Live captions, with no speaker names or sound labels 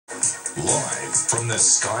Live from the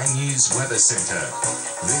Sky News Weather Centre,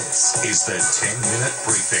 this is the 10-minute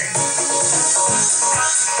briefing.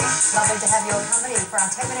 Lovely to have your company for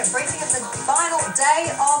our 10-minute briefing of the final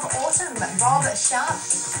day of autumn. Rob Sharp,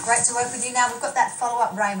 great to work with you. Now, we've got that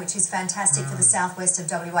follow-up rain, which is fantastic for the southwest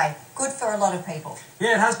of WA. Good for a lot of people.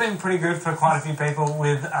 Yeah, it has been pretty good for quite a few people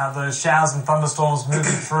with those showers and thunderstorms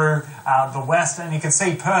moving through the west. And you can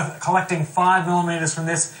see Perth collecting 5 millimetres from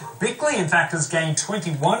this. Bickley, in fact, has gained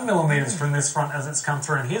 21 millimetres from this front as it's come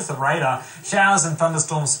through. And here's the radar. Showers and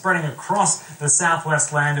thunderstorms spreading across the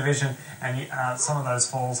southwest land division. And some of those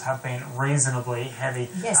falls have been reasonably heavy,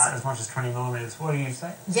 yes. As much as 20 millimetres. What do you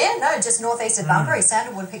say? Yeah, no, just northeast of Bunbury.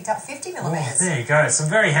 Sandalwood picked up 50 millimetres. Oh, there you go. Some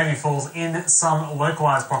very heavy falls in some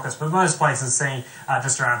localised pockets, but most places seeing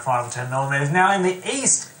just around 5 or 10 millimetres. Now, in the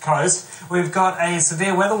east coast, we've got a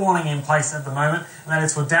severe weather warning in place at the moment, and that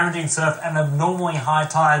is for damaging surf and abnormally high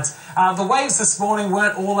tides. The waves this morning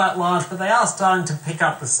weren't all that large, but they are starting to pick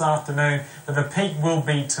up this afternoon, but the peak will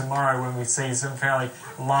be tomorrow when we see some fairly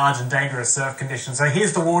large and dangerous surf conditions. So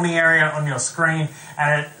here's the warning area on your screen,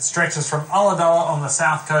 and it stretches from Ulladulla on the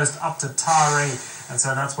south coast up to Taree. And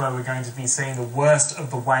so that's where we're going to be seeing the worst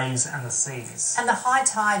of the waves and the seas. And the high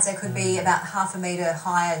tides, they could be about half a metre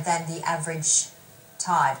higher than the average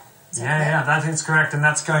tide. Yeah, that is correct, and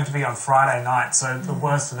that's going to be on Friday night, so the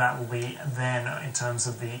worst of that will be then in terms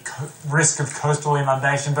of the risk of coastal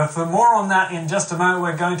inundation. But for more on that in just a moment,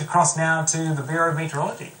 we're going to cross now to the Bureau of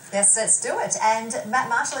Meteorology. Yes, let's do it. And Matt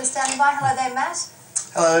Marshall is standing by. Hello there, Matt.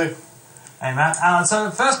 Hello. Hey, Matt. So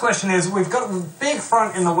the first question is, we've got a big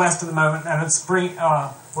front in the west at the moment, and it's bringing...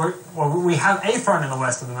 we have a front in the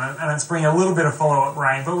west at the moment, and it's bringing a little bit of follow-up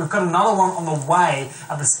rain, but we've got another one on the way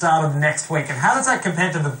at the start of next week. And how does that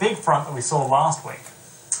compare to the big front that we saw last week?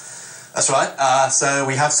 That's right. So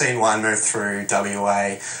we have seen one move through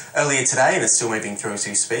WA earlier today, and it's still moving through as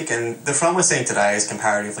we speak. And the front we're seeing today is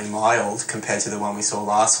comparatively mild compared to the one we saw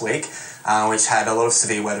last week, which had a lot of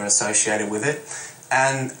severe weather associated with it.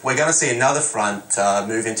 And we're going to see another front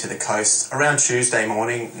move into the coast around Tuesday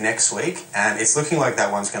morning next week, and it's looking like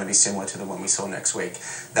that one's going to be similar to the one we saw next week.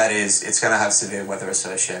 That is, it's going to have severe weather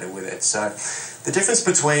associated with it. So the difference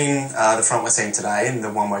between the front we're seeing today and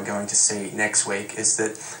the one we're going to see next week is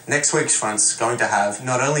that next week's front's going to have,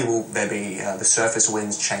 not only will there be the surface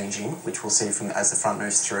winds changing, which we'll see from as the front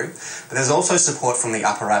moves through, but there's also support from the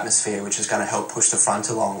upper atmosphere, which is going to help push the front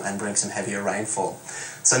along and bring some heavier rainfall.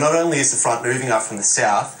 So not only is the front moving up from the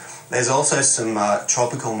south, there's also some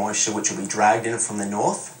tropical moisture which will be dragged in from the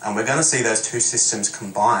north, and we're going to see those two systems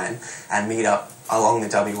combine and meet up along the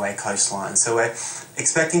WA coastline. So we're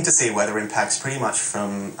expecting to see weather impacts pretty much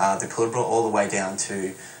from the Pilbara all the way down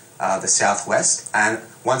to the southwest, and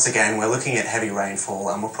once again we're looking at heavy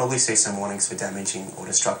rainfall, and we'll probably see some warnings for damaging or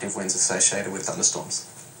destructive winds associated with thunderstorms.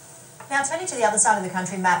 Now, turning to the other side of the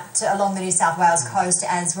country, Matt, along the New South Wales coast,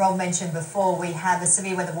 as Rob mentioned before, we have a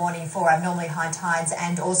severe weather warning for abnormally high tides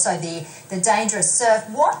and also the dangerous surf.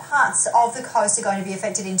 What parts of the coast are going to be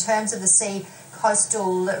affected in terms of the sea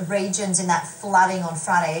coastal regions in that flooding on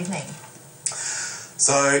Friday evening?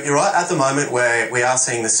 So you're right, at the moment we are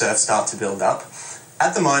seeing the surf start to build up.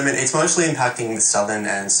 At the moment, it's mostly impacting the southern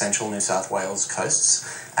and central New South Wales coasts,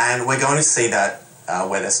 and we're going to see that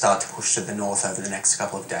weather start to push to the north over the next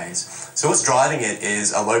couple of days. So what's driving it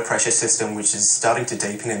is a low pressure system which is starting to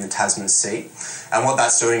deepen in the Tasman Sea, and what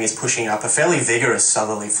that's doing is pushing up a fairly vigorous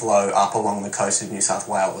southerly flow up along the coast of New South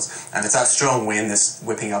Wales, and it's that strong wind that's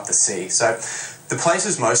whipping up the sea. So the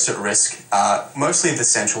places most at risk are mostly the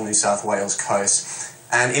central New South Wales coast,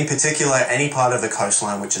 and in particular any part of the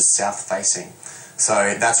coastline which is south facing.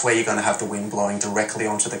 So that's where you're going to have the wind blowing directly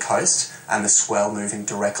onto the coast and the swell moving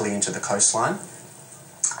directly into the coastline.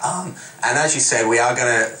 And as you said, we are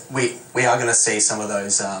going to see some of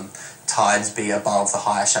those tides be above the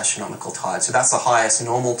highest astronomical tide. So that's the highest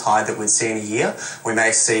normal tide that we'd see in a year. We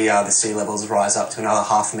may see the sea levels rise up to another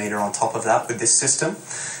half a metre on top of that with this system.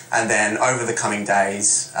 And then over the coming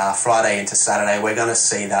days, Friday into Saturday, we're going to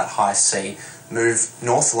see that high sea move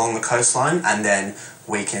north along the coastline and then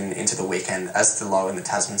weaken into the weekend as the low in the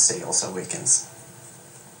Tasman Sea also weakens.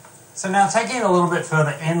 So now taking it a little bit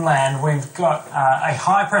further inland, we've got a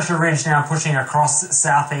high pressure ridge now pushing across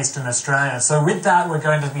southeastern Australia. So with that, we're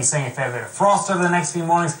going to be seeing a fair bit of frost over the next few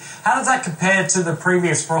mornings. How does that compare to the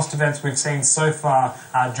previous frost events we've seen so far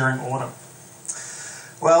during autumn?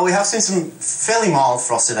 Well, we have seen some fairly mild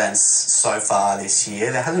frost events so far this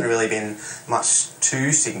year. There hasn't really been much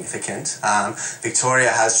too significant. Victoria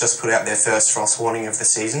has just put out their first frost warning of the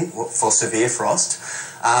season for severe frost.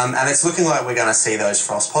 And it's looking like we're going to see those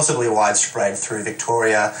frosts possibly widespread through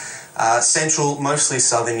Victoria Central, mostly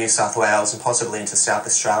southern New South Wales and possibly into South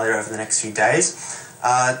Australia over the next few days.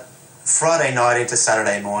 Friday night into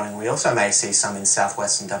Saturday morning, we also may see some in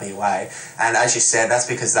southwestern WA. And as you said, that's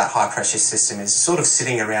because that high pressure system is sort of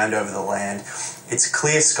sitting around over the land. It's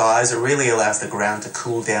clear skies. It really allows the ground to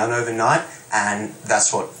cool down overnight, and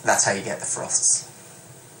that's how you get the frosts.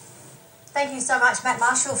 Thank you so much, Matt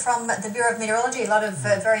Marshall from the Bureau of Meteorology. A lot of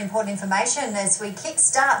very important information as we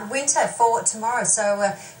kickstart winter for tomorrow.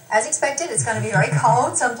 So, as expected, it's going to be very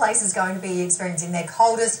cold. Some places going to be experiencing their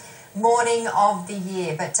coldest morning of the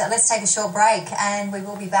year. But let's take a short break, and we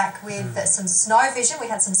will be back with some snow vision. We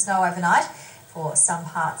had some snow overnight for some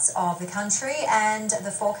parts of the country, and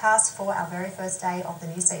the forecast for our very first day of the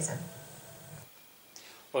new season.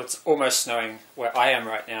 Well, it's almost snowing where I am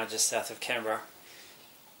right now, just south of Canberra.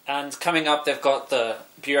 And coming up, they've got the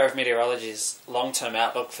Bureau of Meteorology's long-term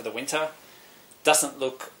outlook for the winter. Doesn't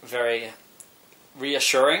look very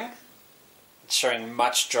reassuring. It's showing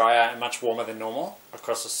much drier and much warmer than normal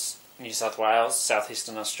across New South Wales,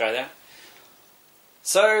 southeastern Australia.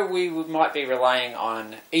 So we might be relying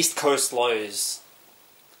on east coast lows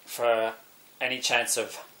for any chance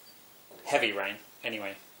of heavy rain,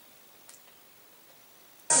 anyway.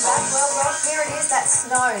 Well, Rob, here it is, that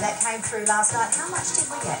snow that came through last night. How much did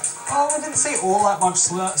we get? Oh, we didn't see all that much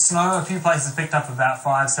snow. A few places picked up about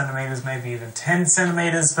 5 centimetres, maybe even 10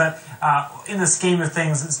 centimetres, but in the scheme of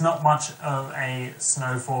things, it's not much of a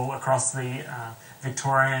snowfall across the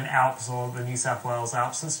Victorian Alps or the New South Wales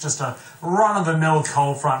Alps. It's just a run-of-the-mill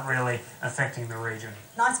cold front really affecting the region.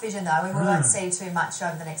 Nice vision though. We won't see too much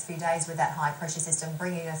over the next few days with that high pressure system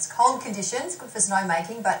bringing us cold conditions. Good for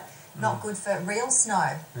snowmaking, but not good for real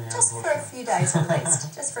snow. Yeah, just for a few days at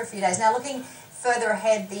least. Just for a few days. Now looking further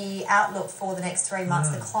ahead, the outlook for the next 3 months,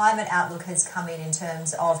 the climate outlook has come in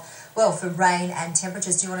terms of, well, for rain and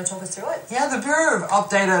temperatures. Do you want to talk us through it? Yeah, the Bureau have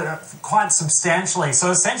updated it quite substantially. So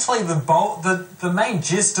essentially the main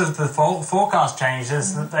gist of the forecast change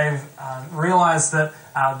is that they've realised that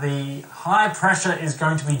the high pressure is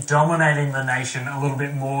going to be dominating the nation a little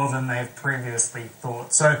bit more than they've previously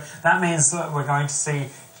thought. So that means that we're going to see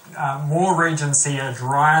more regions see a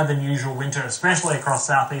drier than usual winter, especially across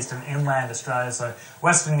southeast and inland Australia, so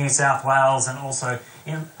western New South Wales and also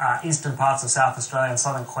in eastern parts of South Australia and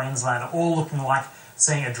southern Queensland are all looking like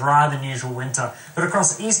seeing a drier than usual winter. But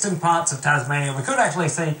across eastern parts of Tasmania, we could actually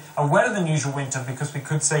see a wetter than usual winter because we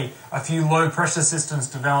could see a few low pressure systems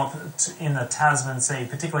develop in the Tasman Sea,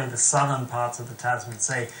 particularly the southern parts of the Tasman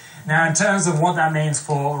Sea. Now, in terms of what that means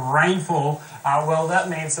for rainfall, well, that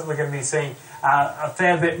means that we're going to be seeing a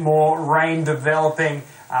fair bit more rain developing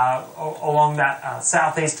along that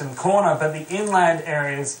southeastern corner, but the inland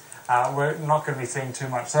areas we're not going to be seeing too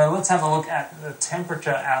much. So let's have a look at the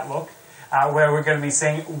temperature outlook, where we're going to be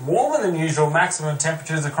seeing warmer than usual maximum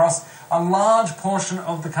temperatures across a large portion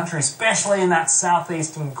of the country, especially in that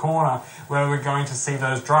southeastern corner where we're going to see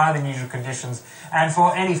those drier than usual conditions. And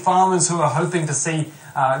for any farmers who are hoping to see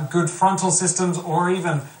good frontal systems or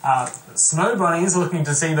even snow bunnies looking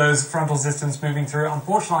to see those frontal systems moving through,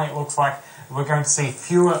 unfortunately it looks like we're going to see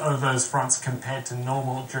fewer of those fronts compared to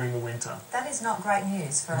normal during the winter. That is not great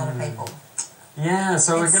news for a lot of people. Yeah,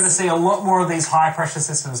 so we're going to see a lot more of these high-pressure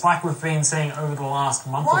systems like we've been seeing over the last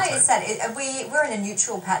month or two. Why is that? We're in a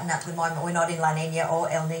neutral pattern at the moment. We're not in La Nina or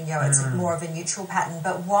El Nino. It's more of a neutral pattern.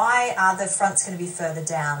 But why are the fronts going to be further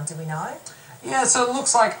down? Do we know? Yeah, so it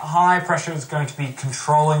looks like high pressure is going to be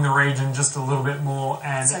controlling the region just a little bit more,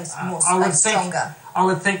 and So it's more stronger. I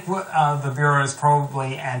would think the Bureau is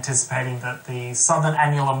probably anticipating that the southern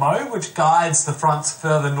annular mode, which guides the fronts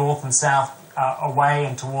further north and south away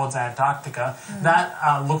and towards Antarctica,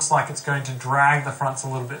 that looks like it's going to drag the fronts a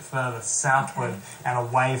little bit further southward and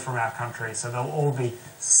away from our country. So they'll all be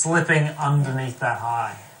slipping underneath that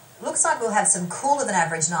high. Looks like we'll have some cooler than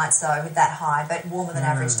average nights though with that high, but warmer than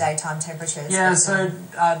average daytime temperatures. Yeah, so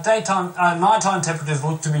nighttime temperatures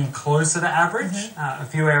look to be closer to average. A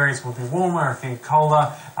few areas will be warmer, a few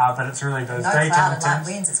colder, but it's really those no daytime cloud and light temps.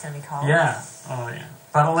 winds, it's going to be cold. Yeah, oh yeah.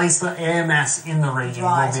 But at least the air mass in the region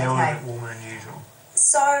will be a little bit warmer than usual.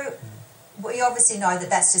 So we obviously know that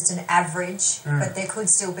that's just an average, but there could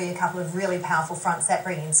still be a couple of really powerful fronts that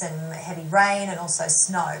bring in some heavy rain and also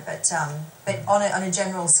snow. But on a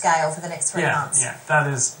general scale for the next 3 months. Yeah,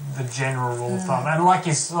 that is the general rule of thumb. And like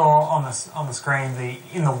you saw on the screen,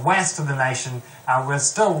 in the west of the nation, we're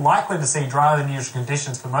still likely to see drier than usual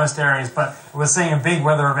conditions for most areas, but we're seeing a big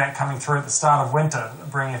weather event coming through at the start of winter,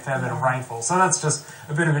 bringing a fair bit of rainfall. So that's just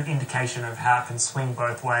a bit of an indication of how it can swing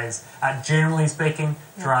both ways. Generally speaking,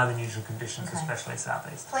 drier than usual conditions, especially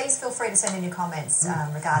southeast. Please feel free to send in your comments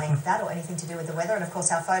regarding that or anything to do with the weather. And of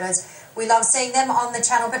course, our photos We love seeing them on the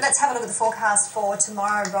channel, but let's have a look at the forecast for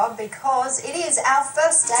tomorrow, Rob, because it is our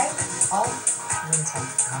first day of winter.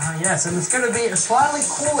 Yes, and it's going to be a slightly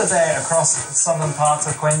cooler day across the southern parts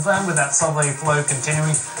of Queensland with that southerly flow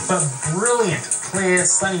continuing, but brilliant, clear,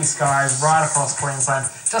 sunny skies right across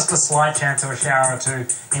Queensland. Just a slight chance of a shower or two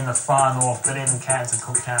in the far north, but even Cairns and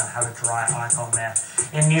Cooktown have a dry icon there.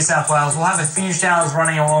 In New South Wales, we'll have a few showers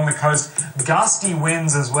running along the coast, gusty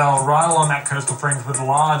winds as well, right along that coastal fringe with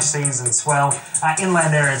large seas and swell.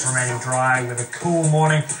 Inland areas remaining dry with a cool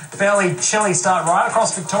morning. Fairly chilly start right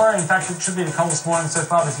across Victoria. In fact, it should be the coldest morning so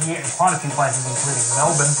far this year in quite a few places, including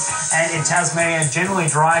Melbourne. And in Tasmania, generally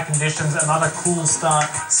dry conditions, another cool start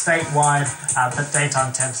statewide, but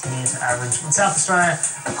daytime temps near to average. In South Australia,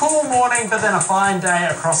 a cool morning, but then a fine day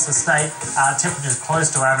across the state. Temperatures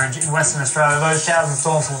close to average. In Western Australia, those showers and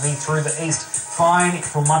storms will be through the east. Fine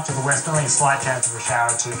for much of the west, only a slight chance of a shower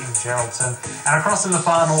or two in Geraldton. And across in the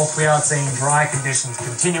far north, we are seeing dry conditions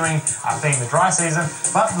continuing, being the dry season.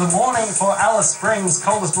 But the morning for Alice Springs,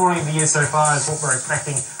 coldest morning of the year so far, is what we're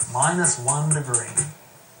expecting, -1 degree.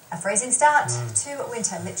 A freezing start to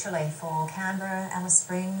winter, literally, for Canberra, Alice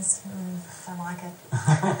Springs. Don't like it.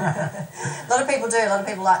 A lot of people do. A lot of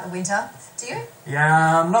people like the winter. Do you?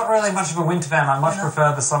 Yeah, I'm not really much of a winter fan. I much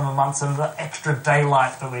prefer the summer months and the extra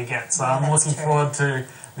daylight that we get. So I'm looking forward to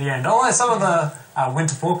the end. Although some of the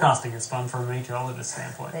winter forecasting is fun from a meteorologist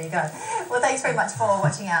standpoint. There you go. Well, thanks very much for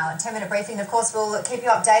watching our 10-minute briefing. Of course, we'll keep you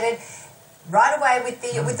updated right away with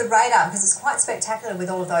the radar, because it's quite spectacular with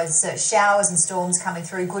all of those showers and storms coming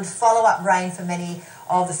through. Good follow-up rain for many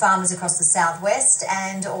of the farmers across the southwest,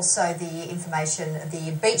 and also the information, the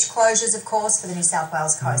beach closures, of course, for the New South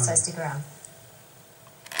Wales coast. So stick around.